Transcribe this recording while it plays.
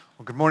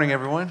Well, good morning,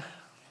 everyone.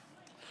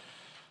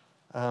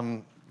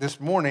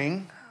 This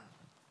morning,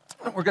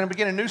 we're going to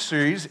begin a new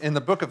series in the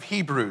book of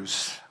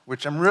Hebrews,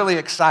 which I'm really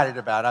excited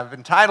about. I've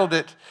entitled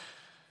it,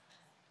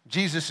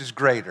 Jesus is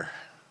Greater.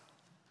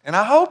 And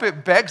I hope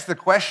it begs the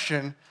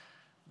question,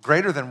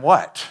 greater than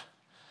what?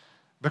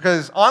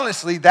 Because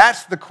honestly,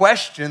 that's the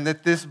question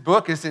that this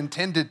book is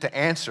intended to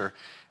answer.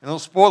 And a little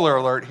spoiler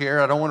alert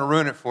here, I don't want to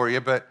ruin it for you,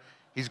 but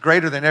he's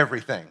greater than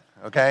everything,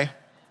 okay?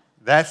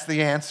 That's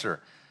the answer.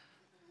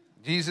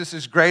 Jesus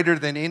is greater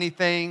than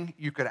anything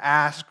you could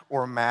ask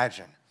or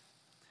imagine.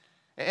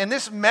 And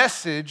this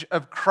message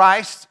of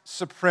Christ's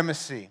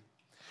supremacy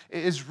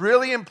is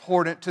really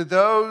important to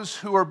those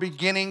who are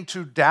beginning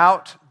to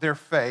doubt their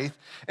faith.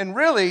 And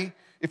really,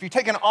 if you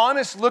take an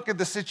honest look at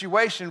the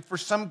situation, for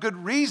some good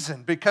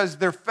reason, because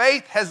their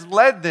faith has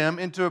led them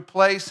into a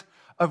place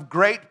of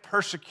great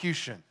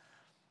persecution.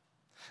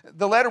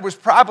 The letter was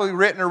probably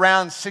written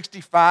around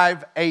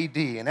 65 AD,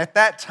 and at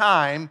that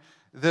time,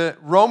 the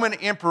Roman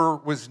emperor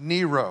was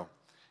Nero.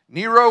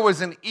 Nero was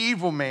an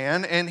evil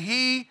man, and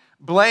he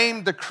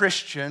blamed the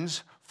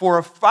Christians for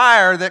a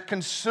fire that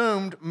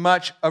consumed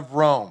much of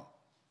Rome.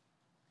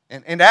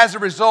 And as a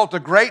result, a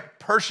great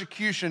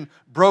persecution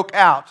broke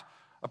out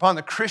upon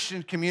the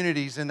Christian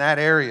communities in that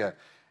area.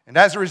 And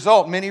as a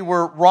result, many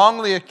were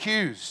wrongly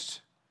accused.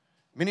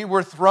 Many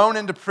were thrown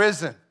into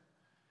prison.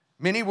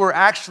 Many were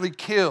actually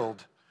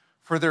killed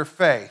for their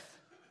faith.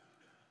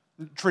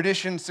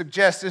 Tradition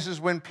suggests this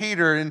is when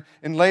Peter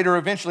and later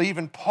eventually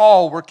even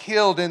Paul were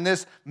killed in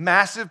this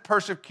massive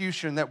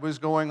persecution that was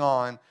going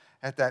on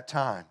at that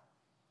time.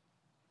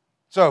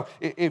 So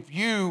if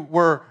you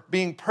were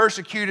being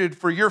persecuted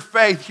for your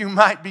faith, you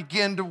might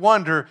begin to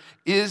wonder,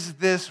 is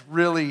this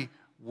really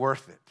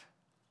worth it?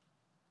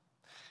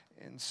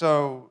 And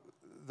so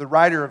the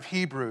writer of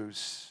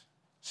Hebrews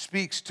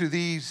speaks to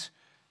these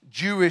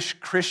Jewish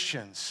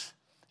Christians.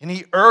 And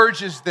he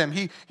urges them,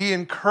 he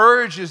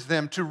encourages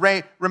them to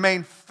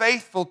remain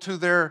faithful to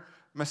their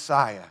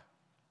Messiah.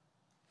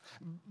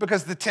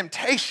 Because the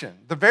temptation,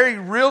 the very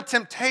real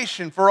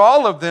temptation for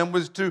all of them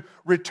was to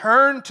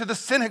return to the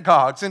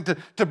synagogues and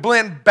to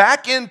blend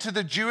back into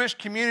the Jewish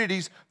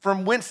communities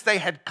from whence they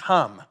had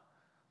come.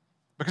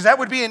 Because that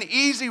would be an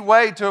easy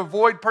way to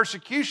avoid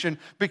persecution,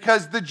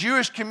 because the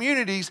Jewish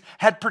communities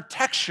had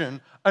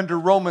protection under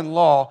Roman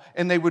law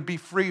and they would be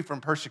free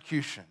from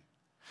persecution.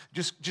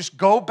 Just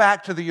go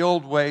back to the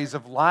old ways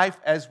of life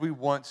as we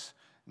once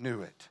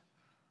knew it.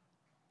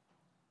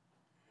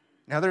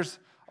 Now, there's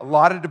a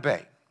lot of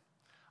debate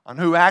on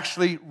who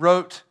actually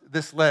wrote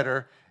this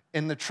letter,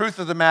 and the truth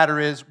of the matter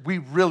is we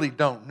really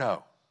don't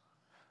know.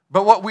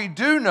 But what we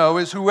do know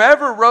is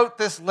whoever wrote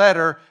this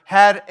letter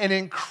had an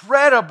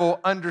incredible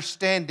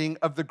understanding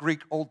of the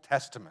Greek Old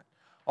Testament,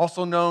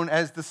 also known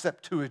as the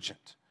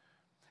Septuagint.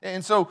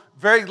 And so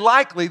very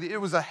likely it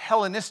was a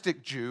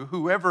Hellenistic Jew,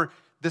 whoever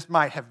this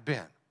might have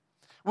been.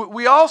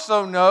 We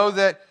also know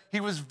that he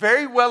was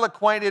very well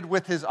acquainted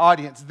with his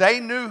audience.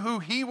 They knew who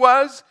he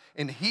was,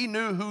 and he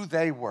knew who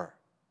they were.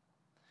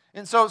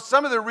 And so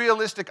some of the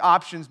realistic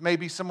options may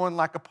be someone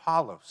like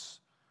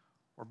Apollos,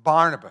 or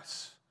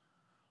Barnabas,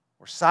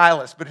 or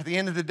Silas. But at the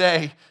end of the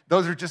day,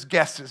 those are just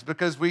guesses,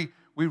 because we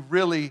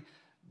really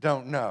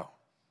don't know.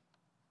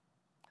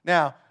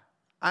 Now,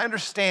 I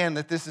understand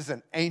that this is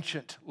an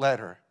ancient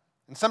letter.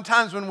 And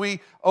sometimes when we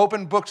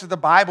open books of the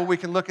Bible, we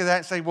can look at that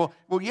and say, well,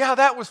 yeah,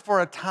 that was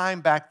for a time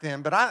back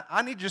then. But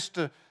I need just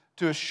to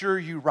assure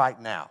you right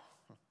now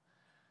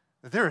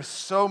that there is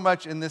so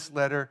much in this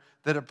letter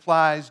that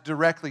applies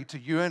directly to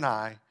you and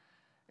I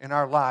in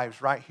our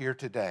lives right here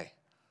today.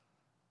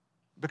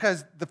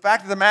 Because the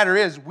fact of the matter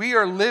is, we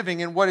are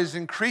living in what is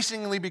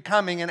increasingly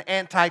becoming an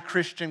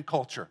anti-Christian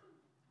culture,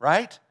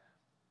 right?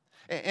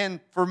 And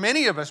for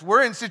many of us,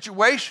 we're in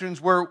situations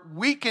where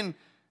we can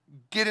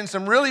get in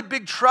some really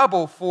big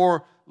trouble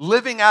for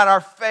living out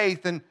our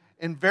faith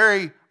in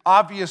very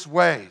obvious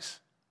ways.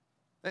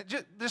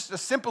 Just a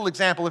simple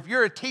example, if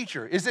you're a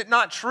teacher, is it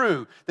not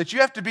true that you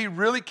have to be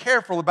really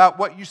careful about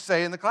what you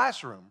say in the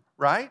classroom,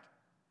 right?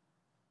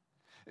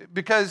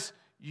 Because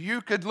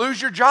you could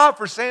lose your job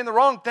for saying the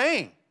wrong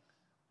thing,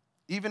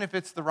 even if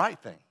it's the right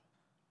thing.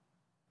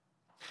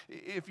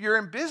 If you're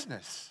in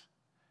business,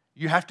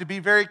 you have to be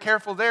very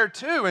careful there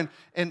too.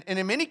 And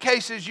in many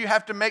cases, you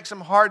have to make some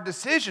hard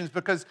decisions,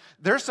 because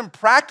there's some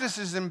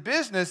practices in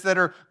business that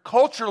are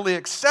culturally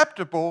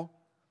acceptable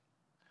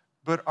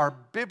but are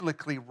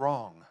biblically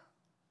wrong.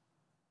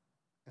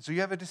 And so you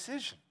have a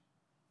decision.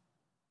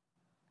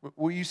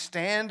 Will you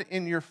stand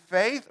in your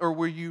faith, or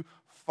will you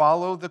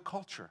follow the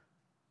culture?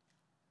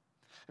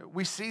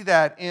 We see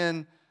that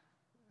in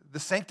the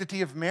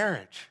sanctity of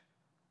marriage,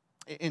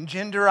 in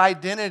gender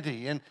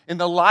identity, in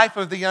the life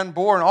of the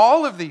unborn.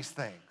 All of these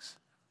things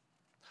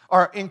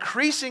are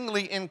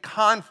increasingly in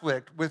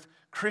conflict with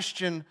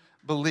Christian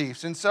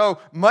beliefs. And so,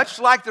 much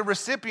like the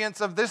recipients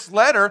of this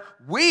letter,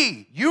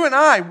 you and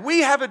I,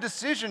 we have a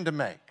decision to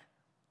make.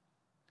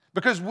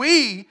 Because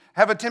we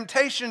have a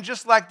temptation,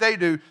 just like they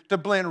do, to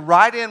blend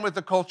right in with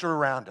the culture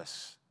around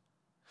us,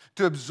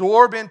 to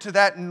absorb into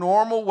that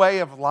normal way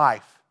of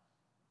life.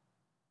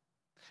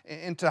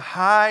 and to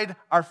hide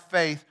our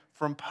faith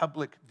from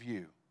public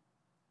view.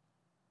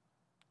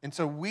 And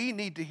so we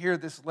need to hear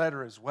this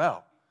letter as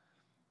well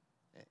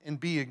and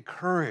be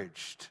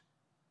encouraged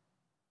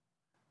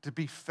to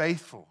be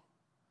faithful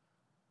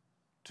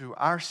to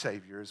our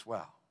Savior as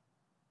well.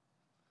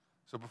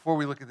 So before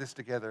we look at this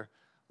together,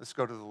 let's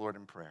go to the Lord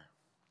in prayer.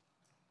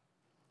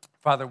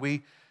 Father,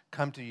 we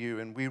come to you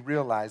and we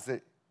realize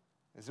that,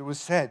 as it was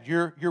said,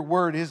 your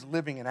word is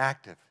living and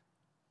active.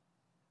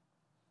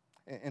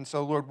 And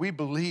so, Lord, we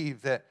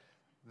believe that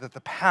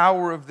the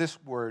power of this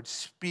word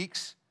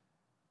speaks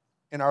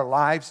in our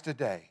lives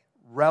today,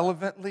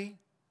 relevantly,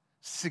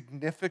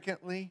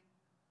 significantly,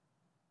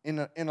 in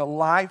a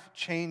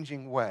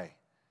life-changing way,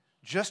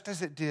 just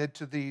as it did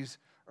to these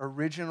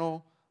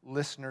original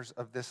listeners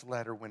of this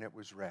letter when it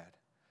was read.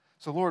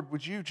 So, Lord,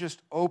 would you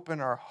just open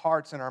our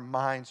hearts and our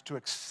minds to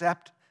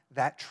accept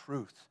that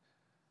truth,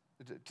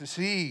 to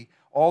see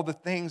all the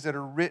things that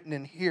are written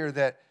in here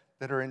that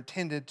are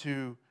intended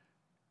to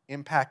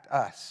impact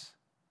us.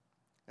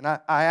 And I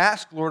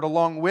ask, Lord,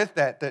 along with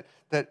that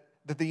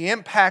the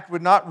impact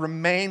would not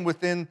remain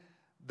within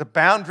the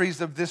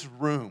boundaries of this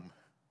room,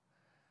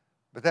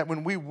 but that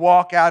when we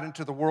walk out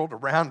into the world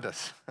around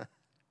us,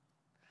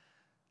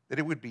 that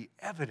it would be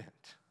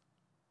evident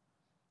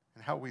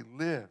in how we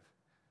live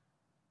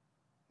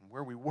and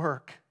where we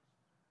work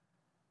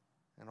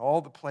and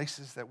all the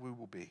places that we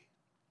will be.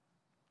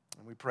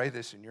 And we pray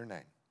this in your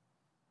name.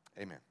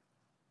 Amen.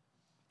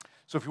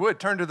 So if you would,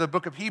 turn to the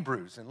book of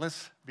Hebrews, and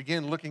let's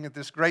begin looking at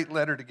this great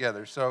letter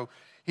together. So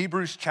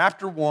Hebrews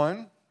chapter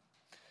 1,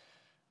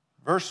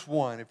 verse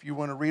 1, if you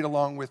want to read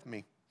along with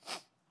me.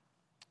 It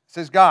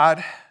says,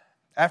 God,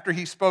 after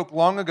he spoke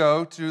long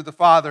ago to the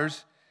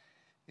fathers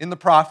in the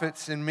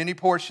prophets in many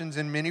portions,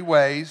 in many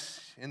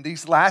ways, in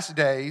these last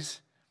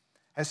days,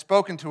 has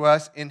spoken to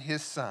us in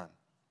his Son,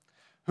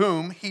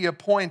 whom he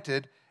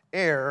appointed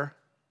heir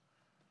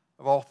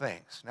of all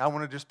things. Now I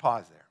want to just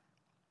pause there.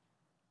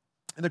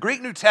 In the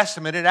Greek New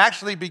Testament, it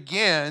actually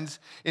begins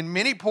in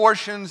many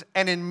portions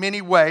and in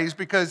many ways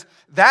because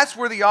that's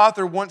where the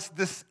author wants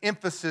this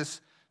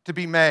emphasis to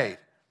be made.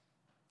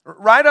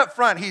 Right up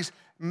front, he's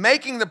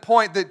making the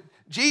point that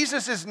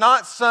Jesus is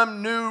not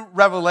some new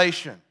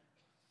revelation,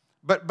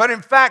 but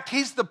in fact,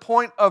 he's the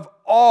point of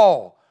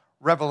all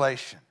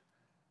revelation.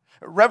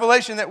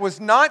 Revelation that was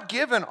not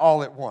given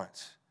all at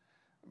once,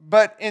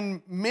 but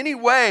in many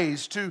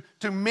ways to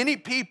many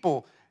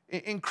people,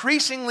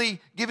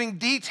 increasingly giving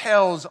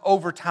details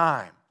over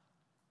time.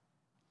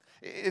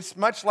 It's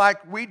much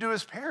like we do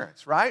as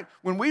parents, right?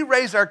 When we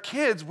raise our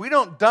kids, we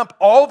don't dump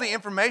all the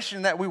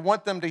information that we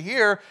want them to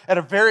hear at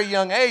a very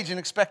young age and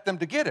expect them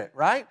to get it,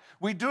 right?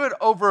 We do it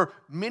over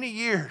many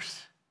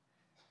years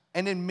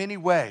and in many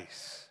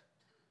ways.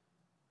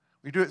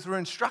 We do it through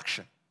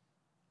instruction.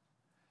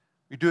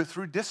 We do it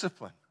through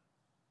discipline.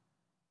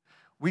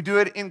 We do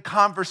it in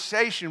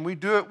conversation. We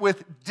do it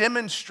with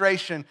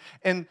demonstration.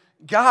 And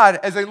God,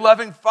 as a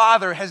loving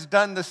Father, has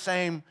done the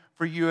same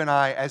for you and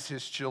I as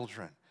his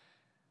children.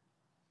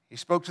 He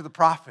spoke to the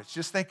prophets.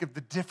 Just think of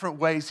the different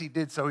ways he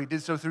did so. He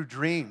did so through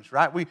dreams,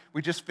 right?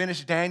 We just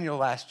finished Daniel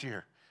last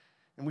year.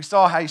 And we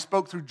saw how he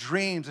spoke through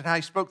dreams and how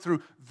he spoke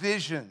through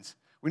visions.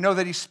 We know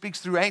that he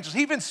speaks through angels.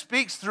 He even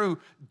speaks through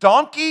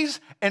donkeys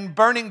and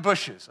burning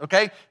bushes,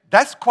 okay?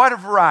 That's quite a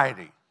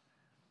variety.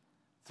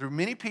 Through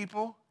many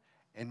people,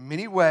 in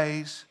many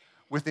ways,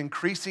 with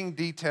increasing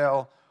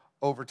detail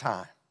over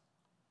time.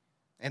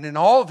 And in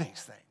all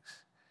these things,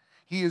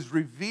 he is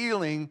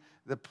revealing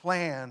the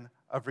plan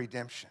of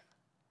redemption.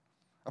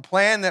 A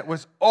plan that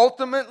was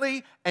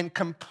ultimately and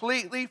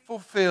completely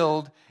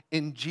fulfilled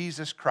in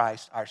Jesus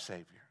Christ, our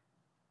Savior.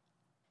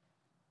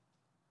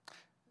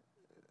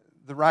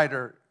 The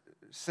writer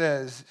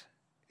says,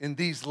 in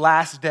these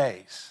last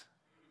days,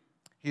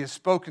 he has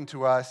spoken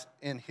to us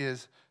in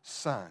his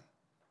Son.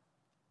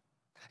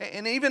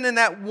 And even in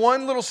that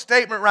one little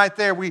statement right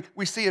there,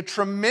 we see a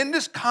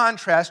tremendous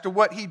contrast to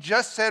what he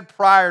just said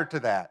prior to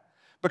that.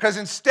 Because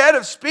instead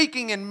of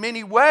speaking in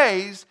many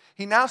ways,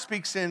 he now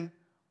speaks in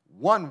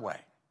one way.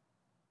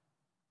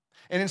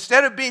 And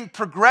instead of being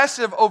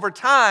progressive over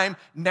time,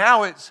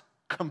 now it's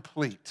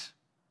complete.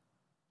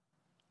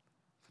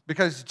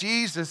 Because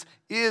Jesus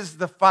is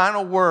the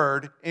final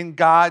word in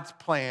God's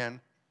plan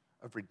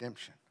of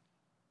redemption.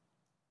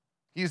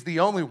 He is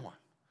the only one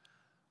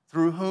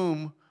through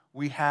whom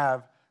we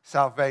have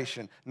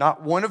salvation.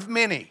 Not one of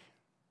many.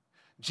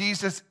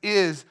 Jesus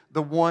is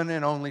the one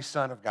and only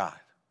Son of God.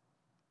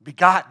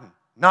 Begotten,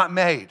 not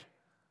made.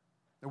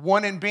 The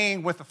one in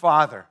being with the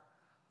Father.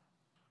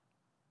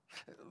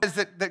 Is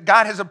that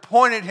God has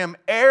appointed him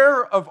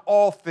heir of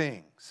all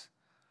things.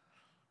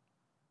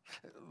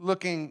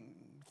 Looking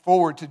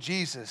forward to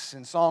Jesus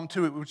in Psalm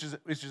 2,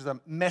 which is a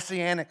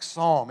messianic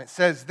psalm. It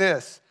says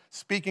this,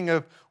 speaking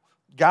of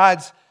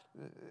God's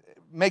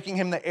making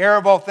him the heir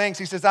of all things,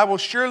 he says, I will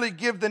surely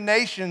give the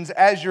nations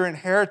as your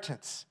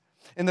inheritance,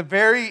 and the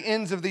very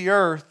ends of the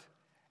earth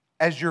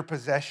as your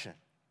possession.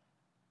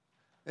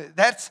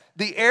 That's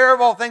the heir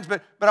of all things.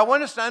 But I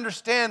want us to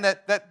understand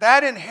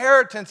that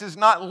inheritance is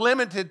not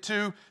limited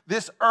to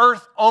this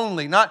earth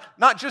only, not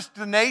just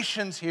the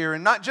nations here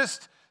and not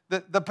just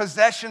the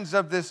possessions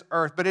of this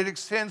earth, but it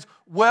extends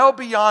well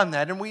beyond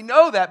that. And we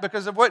know that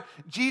because of what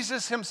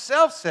Jesus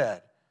himself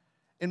said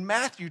in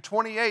Matthew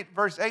 28,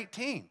 verse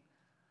 18,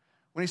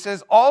 when he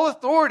says, all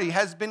authority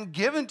has been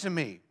given to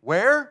me.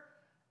 Where?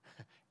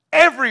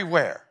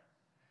 Everywhere.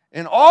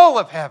 In all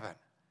of heaven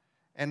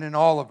and in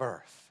all of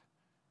earth.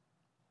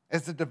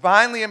 As the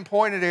divinely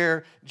appointed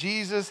heir,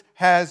 Jesus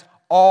has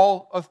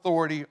all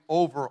authority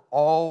over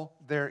all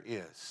there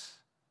is.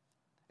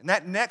 And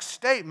that next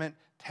statement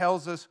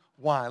tells us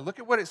why. Look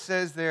at what it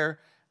says there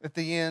at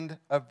the end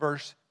of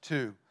verse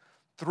 2.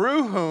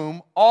 Through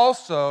whom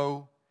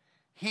also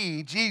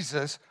he,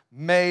 Jesus,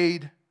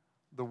 made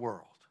the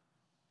world.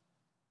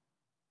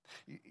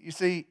 You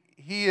see,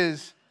 he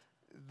is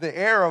the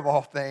heir of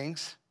all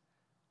things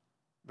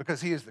because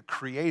he is the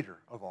creator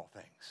of all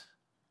things.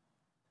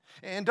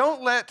 And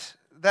don't let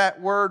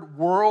that word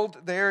world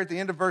there at the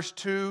end of verse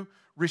 2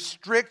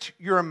 restrict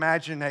your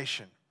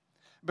imagination.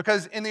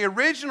 Because in the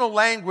original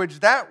language,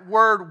 that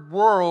word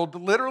world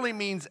literally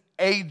means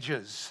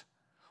ages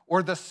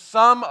or the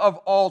sum of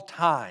all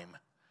time.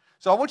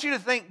 So I want you to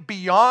think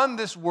beyond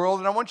this world,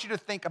 and I want you to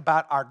think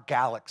about our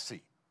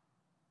galaxy.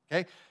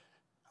 Okay?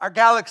 Our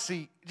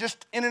galaxy,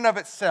 just in and of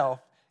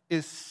itself,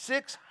 is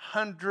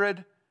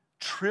 600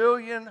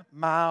 trillion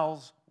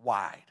miles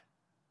wide.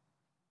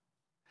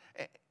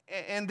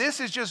 And this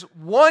is just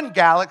one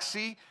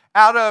galaxy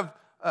out of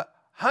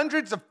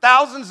hundreds of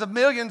thousands of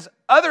millions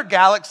other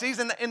galaxies,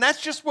 and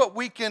that's just what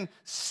we can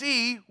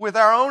see with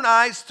our own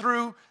eyes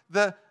through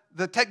the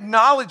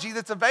technology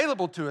that's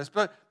available to us.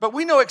 But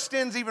we know it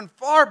extends even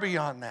far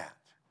beyond that.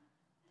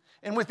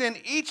 And within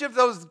each of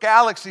those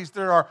galaxies,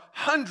 there are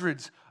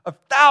hundreds of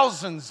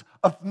thousands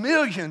of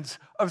millions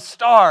of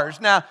stars.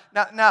 Now,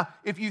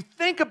 if you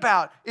think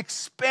about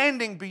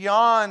expanding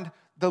beyond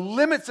the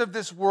limits of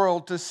this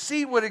world to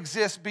see what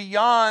exists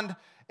beyond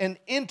and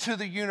into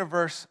the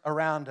universe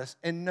around us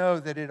and know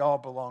that it all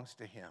belongs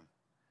to him.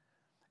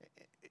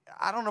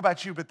 I don't know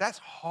about you, but that's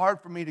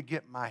hard for me to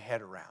get my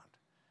head around.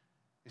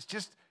 It's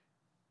just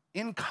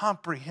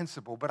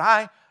incomprehensible. But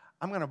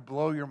I'm going to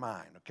blow your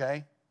mind,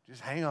 okay?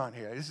 Just hang on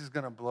here. This is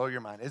going to blow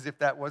your mind, as if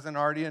that wasn't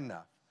already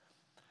enough.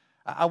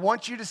 I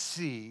want you to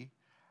see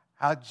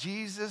how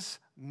Jesus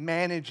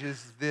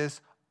manages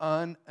this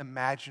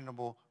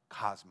unimaginable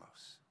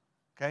cosmos.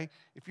 Okay?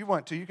 If you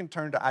want to, you can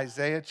turn to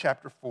Isaiah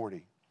chapter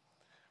 40.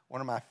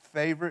 One of my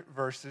favorite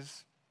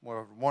verses,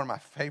 one of my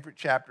favorite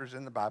chapters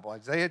in the Bible.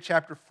 Isaiah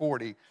chapter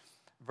 40,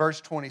 verse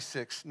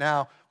 26.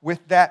 Now,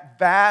 with that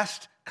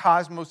vast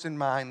cosmos in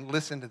mind,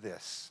 listen to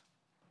this.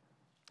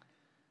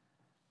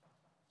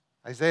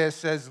 Isaiah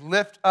says,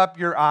 lift up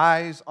your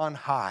eyes on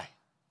high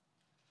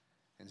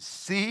and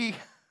see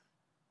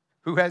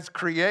who has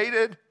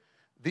created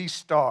these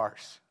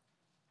stars.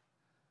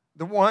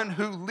 The one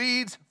who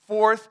leads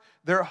forth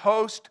their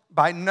host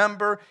by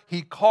number.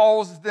 He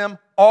calls them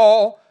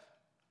all,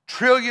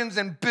 trillions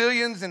and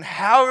billions and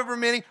however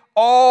many,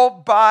 all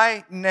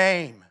by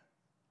name.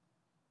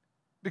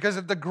 Because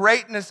of the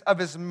greatness of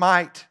his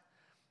might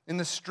and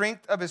the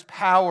strength of his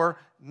power,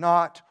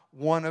 not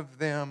one of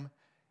them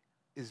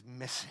is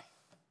missing.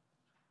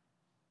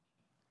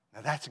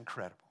 Now that's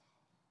incredible.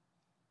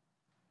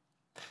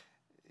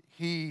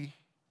 He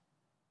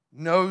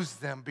knows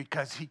them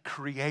because he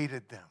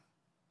created them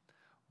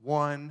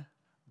one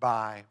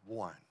by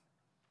one.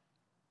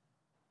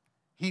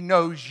 He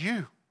knows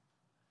you.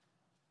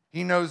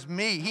 He knows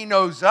me. He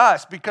knows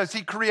us because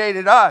he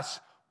created us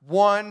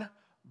one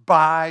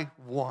by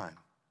one.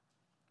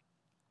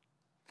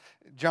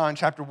 John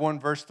chapter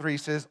 1 verse 3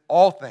 says,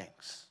 all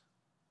things,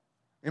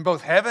 in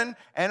both heaven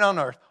and on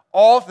earth,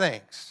 all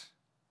things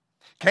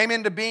came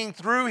into being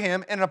through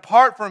him, and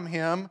apart from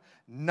him,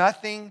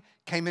 nothing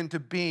came into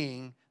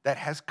being that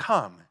has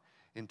come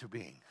into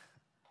being.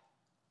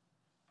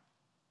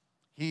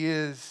 He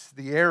is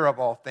the heir of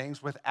all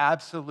things with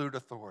absolute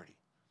authority.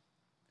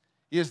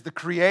 He is the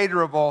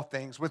creator of all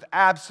things with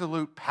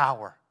absolute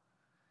power.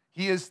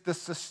 He is the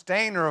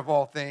sustainer of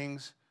all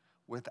things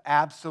with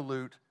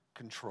absolute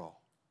control.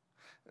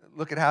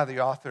 Look at how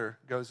the author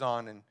goes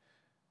on in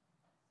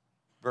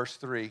verse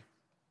 3.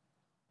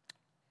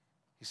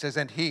 He says,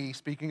 and he,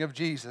 speaking of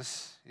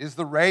Jesus, is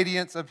the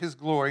radiance of his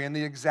glory and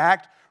the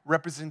exact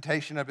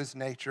representation of his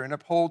nature, and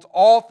upholds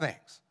all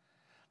things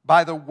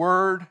by the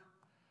word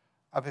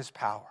of his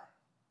power.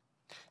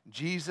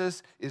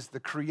 Jesus is the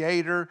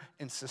creator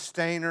and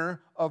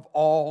sustainer of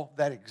all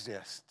that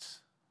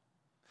exists.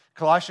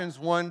 Colossians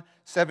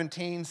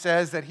 1:17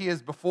 says that he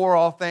is before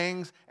all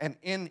things, and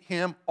in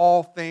him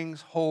all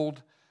things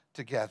hold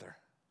together.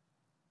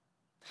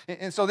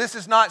 And so this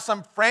is not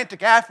some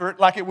frantic effort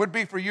like it would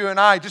be for you and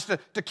I just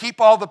to keep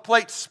all the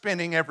plates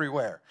spinning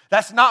everywhere.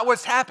 That's not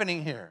what's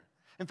happening here.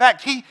 In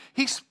fact, he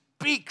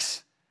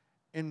speaks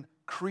in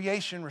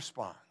creation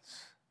response.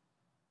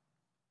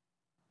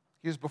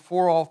 He is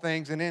before all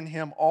things, and in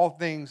him all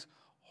things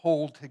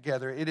hold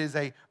together. It is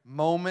a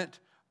moment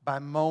by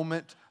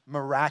moment,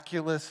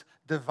 miraculous,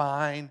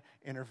 divine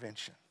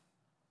intervention.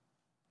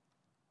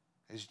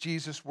 As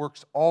Jesus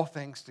works all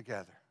things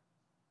together,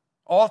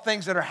 all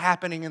things that are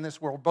happening in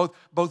this world,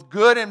 both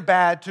good and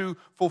bad, to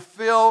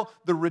fulfill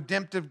the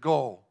redemptive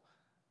goal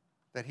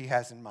that he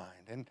has in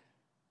mind. And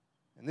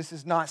this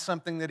is not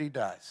something that he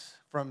does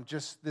from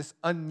just this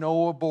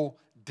unknowable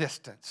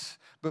distance,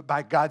 but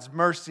by God's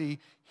mercy,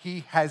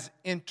 he has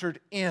entered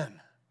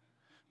in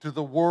to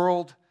the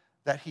world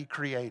that he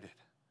created.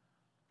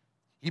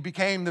 He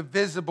became the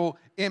visible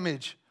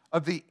image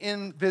of the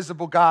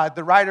invisible God.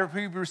 The writer of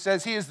Hebrews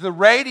says he is the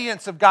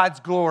radiance of God's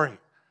glory.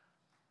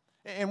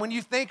 And when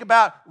you think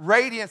about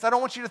radiance, I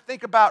don't want you to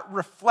think about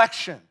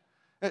reflection.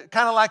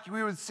 Kind of like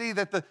we would see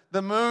that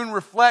the moon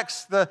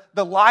reflects the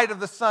light of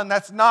the sun.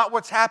 That's not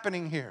what's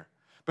happening here,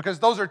 because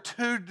those are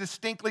two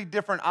distinctly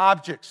different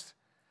objects.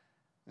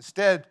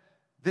 Instead,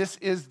 this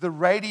is the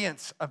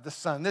radiance of the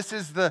sun. This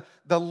is the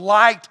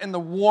light and the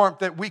warmth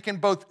that we can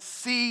both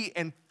see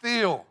and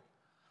feel.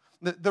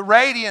 The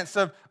radiance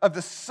of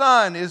the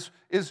sun is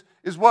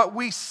what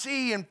we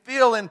see and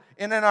feel and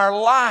in our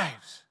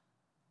lives.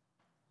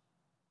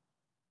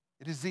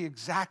 It is the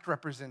exact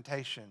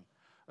representation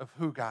of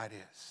who God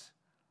is.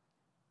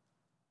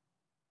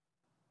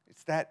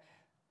 It's that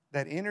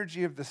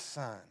energy of the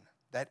sun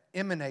that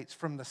emanates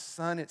from the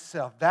sun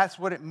itself. That's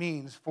what it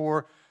means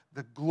for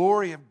the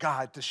glory of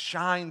God to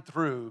shine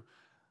through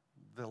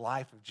the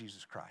life of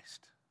Jesus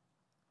Christ.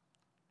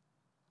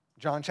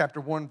 John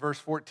chapter 1, verse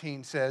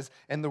 14 says,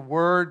 "And the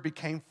Word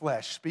became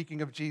flesh,"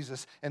 speaking of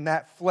Jesus, "and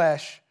that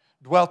flesh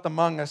dwelt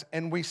among us,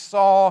 and we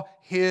saw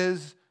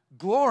His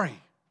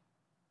glory."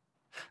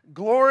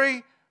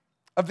 Glory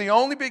of the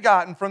only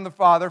begotten from the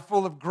Father,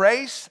 full of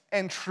grace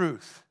and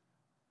truth.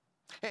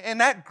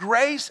 And that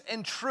grace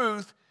and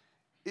truth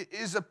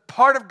is a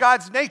part of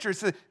God's nature.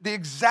 It's the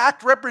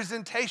exact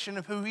representation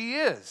of who He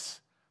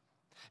is.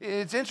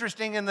 It's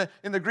interesting in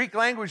the Greek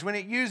language when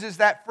it uses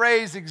that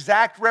phrase,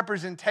 exact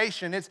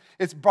representation,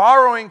 it's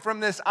borrowing from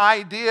this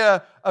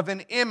idea of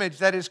an image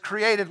that is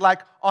created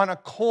like on a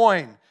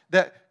coin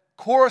that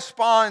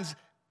corresponds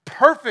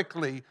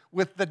perfectly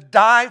with the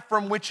die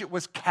from which it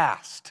was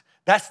cast.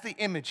 That's the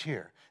image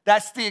here.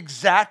 That's the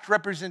exact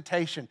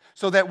representation.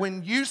 So that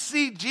when you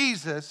see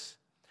Jesus,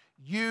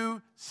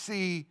 you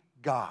see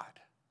God.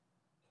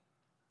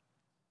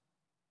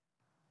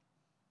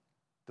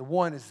 The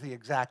one is the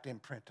exact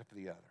imprint of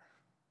the other.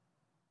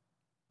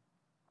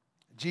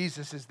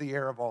 Jesus is the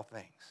heir of all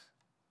things.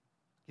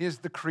 He is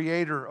the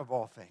creator of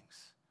all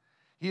things.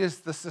 He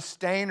is the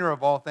sustainer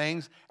of all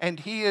things, and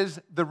He is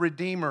the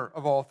redeemer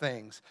of all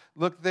things.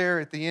 Look there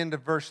at the end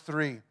of verse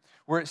 3,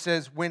 where it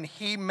says, "When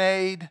He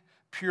made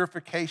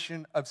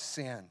purification of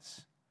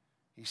sins,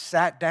 He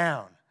sat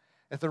down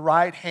at the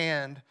right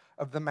hand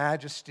of the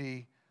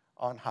Majesty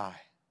on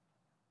high."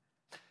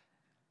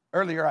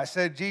 Earlier I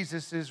said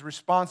Jesus is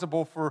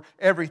responsible for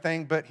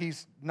everything, but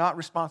He's not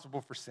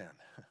responsible for sin.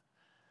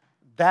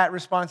 That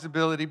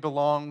responsibility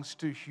belongs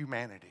to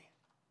humanity.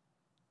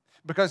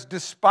 Because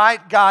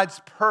despite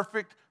God's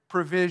perfect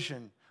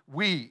provision,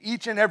 we,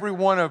 each and every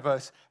one of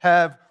us,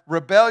 have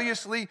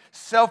rebelliously,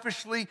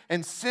 selfishly,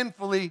 and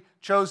sinfully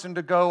chosen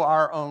to go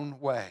our own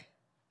way.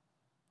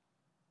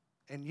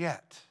 And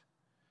yet,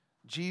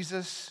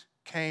 Jesus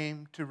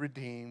came to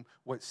redeem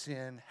what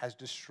sin has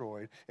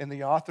destroyed. And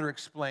the author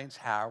explains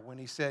how when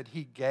he said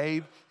He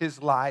gave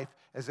His life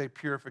as a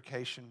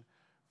purification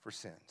for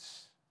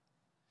sins.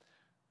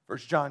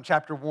 1 John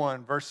chapter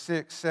 1, verse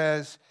 6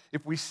 says,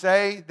 "If we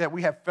say that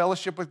we have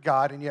fellowship with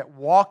God and yet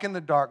walk in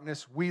the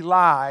darkness, we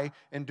lie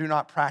and do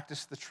not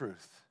practice the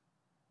truth.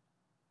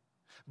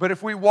 But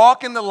if we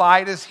walk in the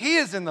light as He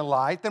is in the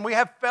light, then we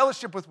have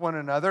fellowship with one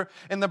another,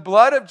 and the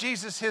blood of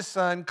Jesus, His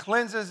Son,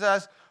 cleanses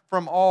us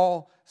from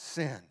all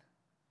sin."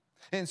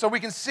 And so we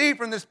can see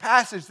from this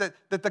passage that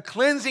the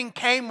cleansing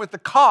came with the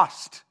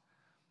cost,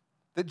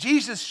 that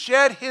Jesus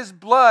shed His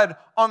blood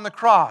on the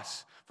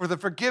cross for the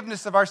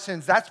forgiveness of our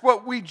sins. That's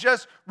what we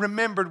just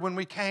remembered when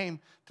we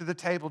came to the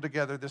table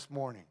together this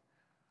morning.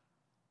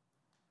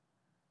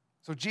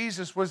 So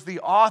Jesus was the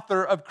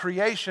author of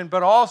creation,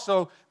 but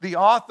also the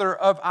author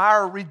of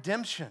our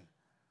redemption.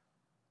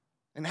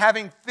 And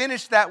having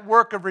finished that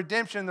work of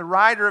redemption, the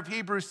writer of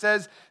Hebrews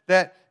says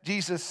that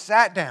Jesus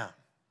sat down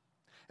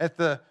at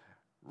the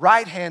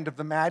right hand of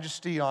the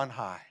Majesty on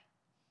high.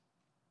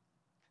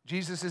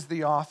 Jesus is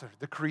the author,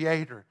 the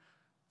creator,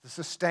 the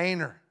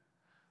sustainer,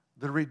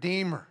 the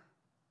redeemer,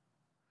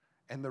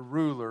 and the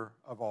ruler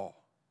of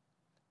all.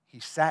 He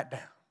sat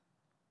down.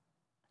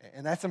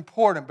 And that's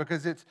important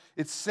because it's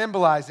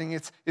symbolizing,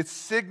 it's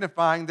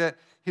signifying that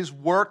His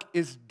work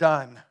is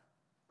done.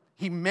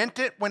 He meant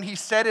it when He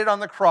said it on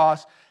the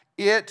cross.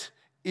 It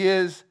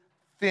is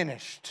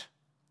finished.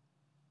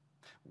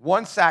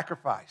 One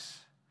sacrifice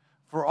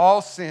for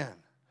all sin,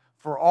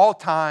 for all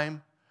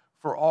time,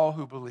 for all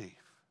who believe.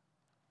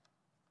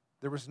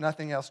 There was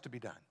nothing else to be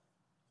done.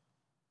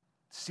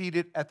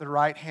 Seated at the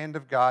right hand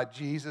of God,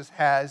 Jesus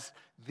has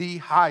the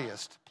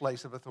highest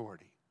place of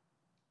authority.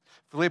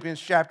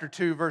 Philippians chapter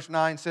 2, verse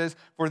 9 says,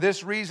 "For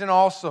this reason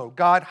also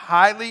God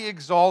highly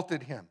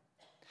exalted him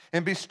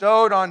and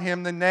bestowed on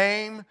him the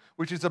name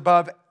which is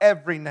above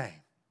every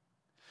name,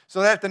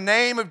 so that at the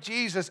name of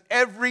Jesus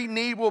every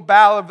knee will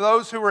bow of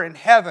those who are in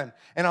heaven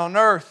and on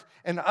earth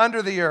and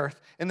under the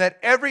earth, and that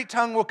every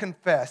tongue will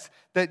confess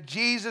that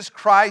Jesus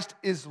Christ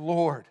is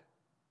Lord,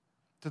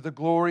 to the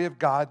glory of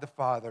God the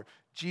Father."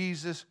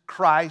 Jesus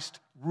Christ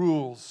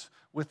rules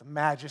with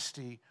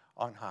majesty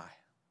on high.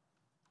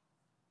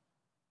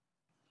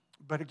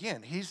 But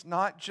again, he's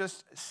not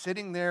just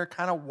sitting there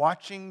kind of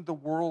watching the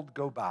world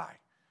go by.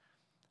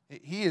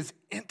 He is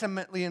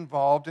intimately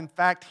involved. In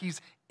fact,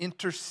 he's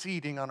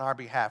interceding on our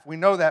behalf. We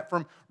know that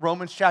from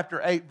Romans chapter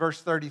 8,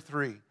 verse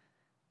 33. It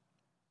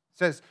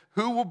says,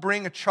 "Who will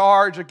bring a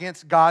charge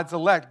against God's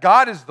elect?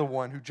 God is the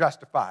one who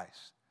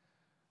justifies.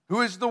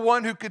 Who is the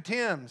one who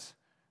condemns?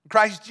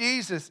 Christ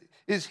Jesus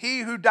is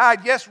he who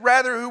died, yes,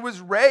 rather who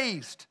was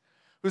raised,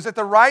 who's at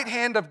the right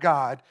hand of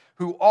God,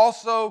 who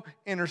also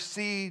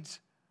intercedes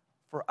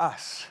for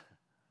us."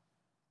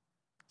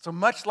 So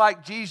much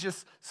like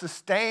Jesus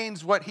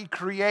sustains what he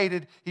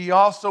created, he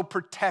also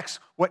protects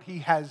what he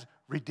has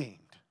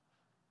redeemed.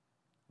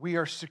 We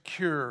are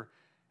secure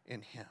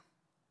in him.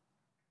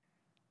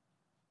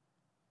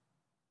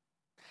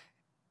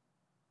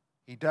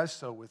 He does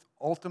so with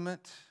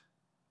ultimate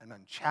and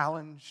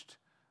unchallenged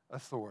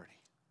authority,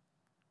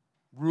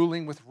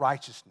 ruling with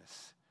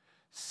righteousness,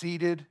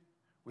 seated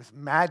with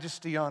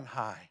majesty on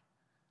high.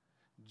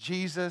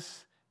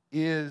 Jesus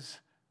is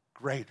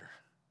greater,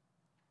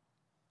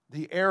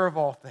 the heir of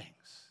all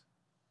things,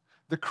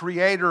 the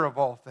creator of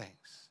all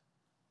things,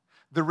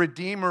 the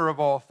redeemer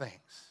of all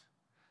things,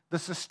 the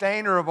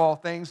sustainer of all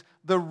things,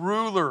 the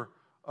ruler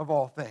of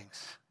all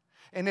things.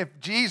 And if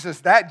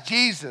Jesus,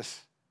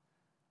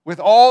 with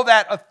all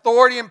that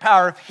authority and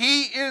power, if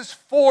he is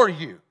for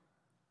you,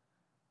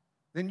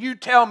 then you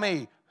tell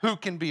me who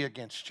can be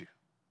against you.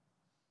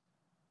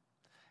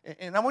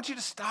 And I want you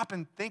to stop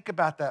and think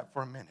about that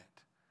for a minute.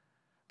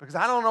 Because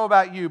I don't know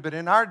about you, but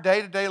in our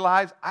day-to-day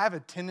lives, I have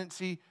a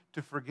tendency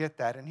to forget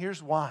that. And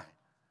here's why.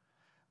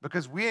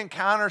 Because we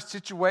encounter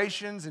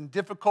situations and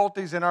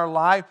difficulties in our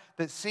life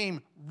that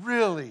seem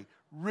really,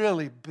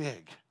 really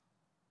big.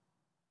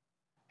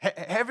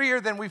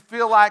 Heavier than we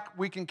feel like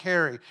we can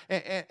carry.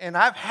 And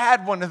I've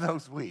had one of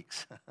those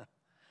weeks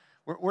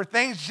where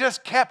things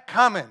just kept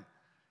coming.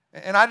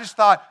 And I just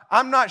thought,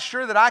 I'm not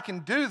sure that I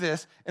can do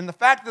this. And the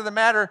fact of the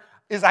matter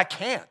is I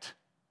can't.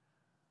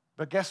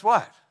 But guess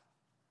what?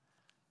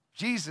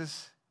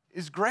 Jesus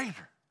is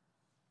greater.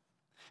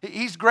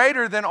 He's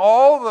greater than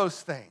all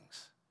those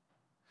things.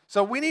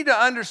 So we need to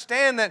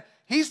understand that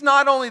he's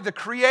not only the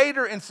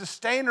creator and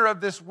sustainer of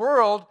this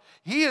world,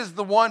 he is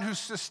the one who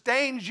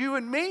sustains you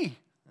and me.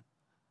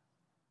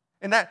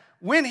 And that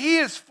when he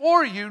is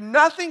for you,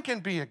 nothing can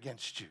be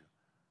against you.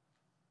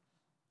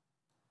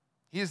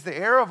 He is the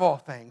heir of all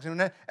things.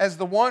 And as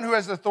the one who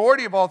has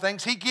authority of all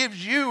things, he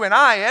gives you and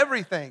I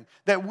everything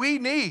that we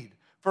need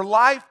for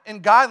life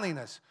and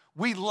godliness.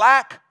 We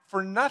lack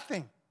for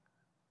nothing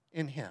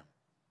in him.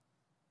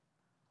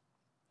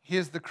 He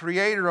is the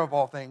creator of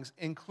all things,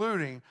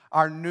 including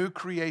our new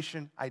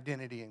creation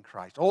identity in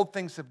Christ. Old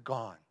things have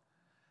gone.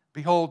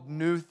 Behold,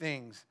 new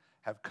things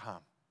have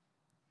come.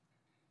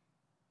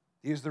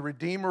 He is the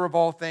redeemer of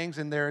all things,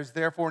 and there is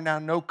therefore now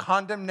no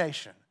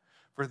condemnation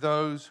for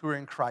those who are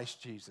in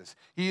Christ Jesus.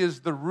 He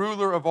is the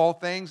ruler of all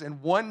things,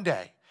 and one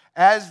day,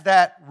 as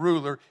that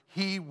ruler,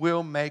 he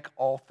will make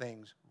all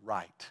things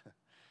right.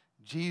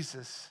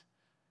 Jesus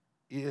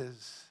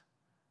is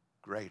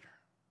greater.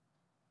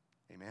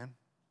 Amen?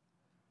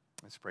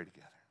 Let's pray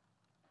together.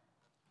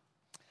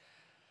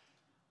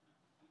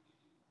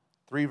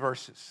 3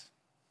 verses.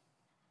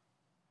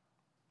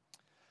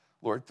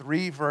 Lord,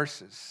 3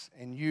 verses,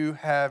 and you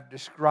have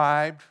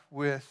described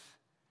with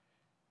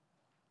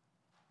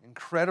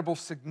incredible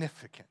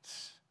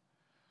significance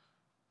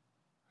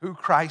who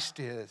Christ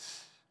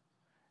is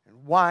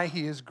and why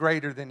he is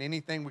greater than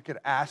anything we could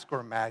ask or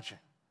imagine.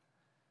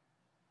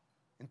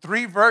 In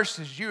 3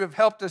 verses, you have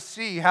helped us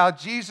see how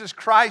Jesus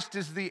Christ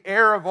is the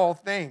heir of all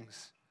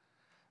things,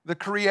 the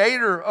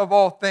creator of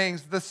all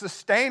things, the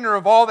sustainer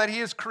of all that he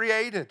has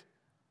created,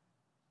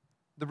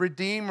 the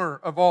redeemer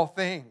of all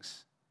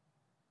things.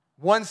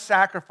 One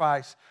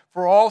sacrifice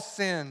for all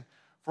sin,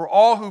 for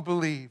all who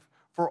believe,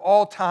 for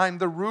all time,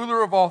 the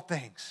ruler of all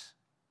things,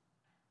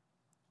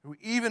 who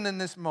even in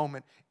this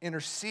moment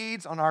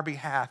intercedes on our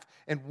behalf.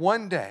 And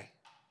one day,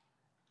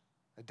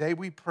 a day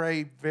we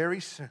pray very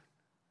soon,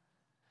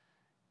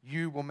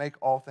 you will make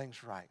all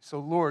things right. So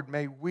Lord,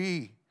 may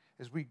we,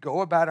 as we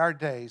go about our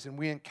days and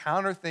we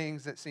encounter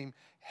things that seem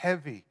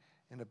heavy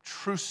and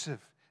obtrusive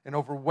and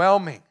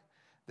overwhelming,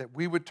 that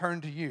we would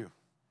turn to you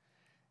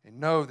and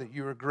know that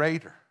you are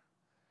greater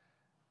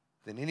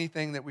than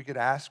anything that we could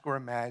ask or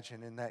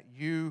imagine, and that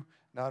you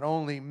not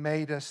only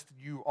made us,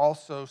 you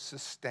also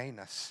sustain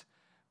us,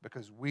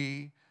 because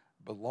we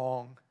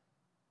belong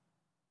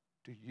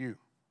to you.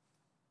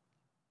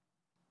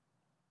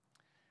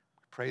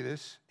 We pray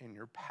this in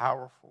your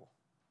powerful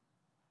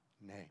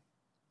name.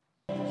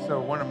 So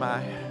one of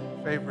my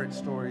favorite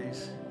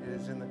stories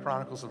is in the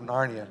Chronicles of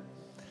Narnia.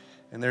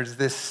 And there's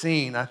this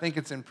scene, I think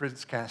it's in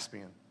Prince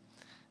Caspian.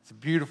 It's a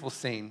beautiful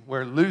scene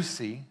where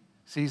Lucy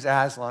sees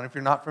Aslan. If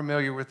you're not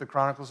familiar with the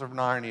Chronicles of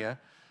Narnia,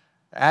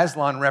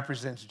 Aslan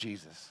represents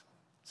Jesus.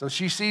 So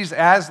she sees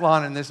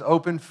Aslan in this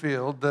open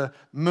field. The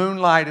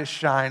moonlight is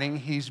shining.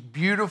 He's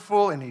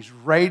beautiful and he's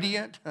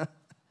radiant.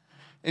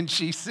 And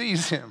she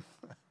sees him.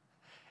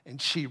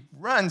 And she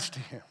runs to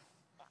him.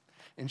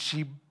 And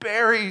she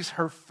buries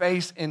her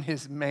face in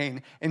his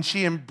mane. And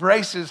she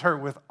embraces her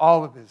with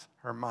all of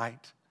her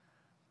might.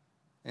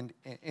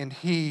 And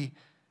he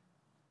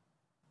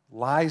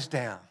lies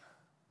down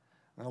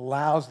and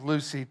allows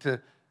Lucy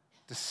to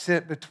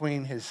sit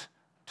between his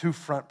two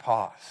front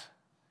paws.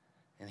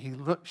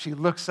 And she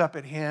looks up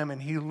at him,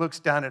 and he looks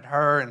down at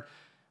her, and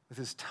with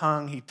his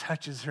tongue, he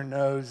touches her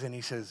nose, and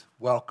he says,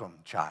 "Welcome,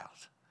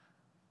 child."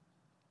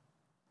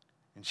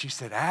 And she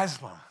said,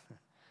 "Aslan,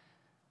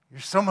 you're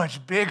so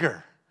much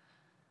bigger."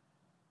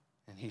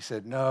 And he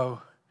said,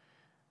 "No,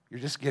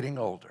 you're just getting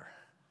older."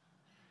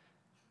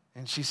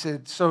 And she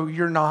said, "So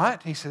you're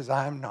not?" He says,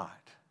 "I'm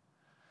not.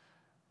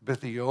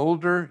 But the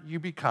older you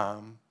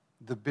become,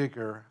 the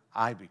bigger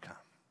I become."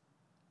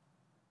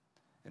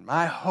 And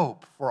my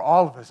hope for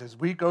all of us as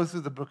we go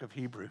through the book of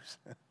Hebrews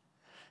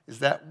is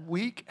that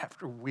week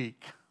after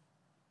week,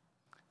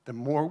 the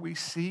more we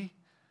see,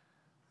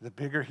 the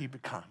bigger he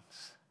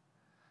becomes.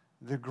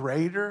 The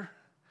greater,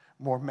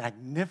 more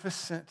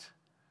magnificent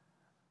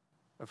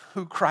of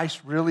who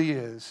Christ really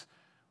is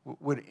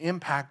would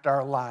impact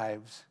our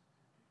lives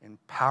in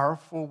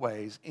powerful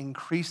ways,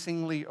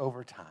 increasingly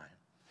over time.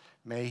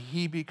 May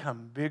he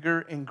become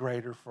bigger and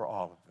greater for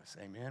all of us.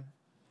 Amen.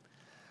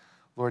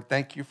 Lord,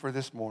 thank you for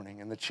this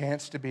morning and the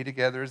chance to be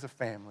together as a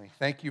family.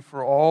 Thank you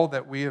for all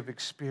that we have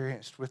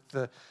experienced with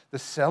the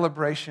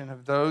celebration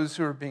of those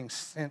who are being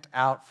sent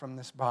out from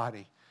this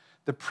body,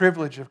 the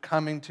privilege of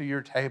coming to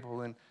your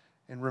table and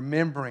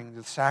remembering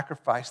the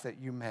sacrifice that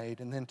you made,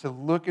 and then to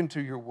look into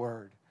your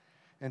word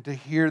and to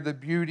hear the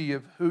beauty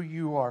of who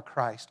you are,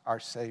 Christ, our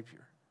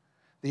Savior,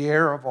 the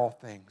heir of all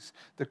things,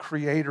 the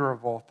creator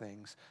of all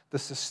things, the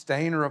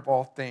sustainer of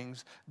all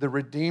things, the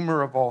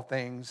redeemer of all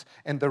things,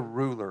 and the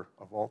ruler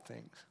of all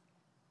things.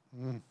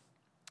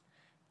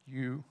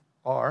 You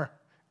are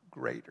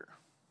greater.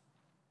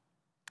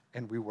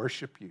 And we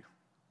worship you.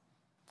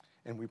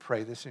 And we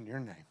pray this in your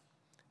name.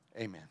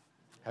 Amen.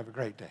 Have a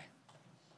great day.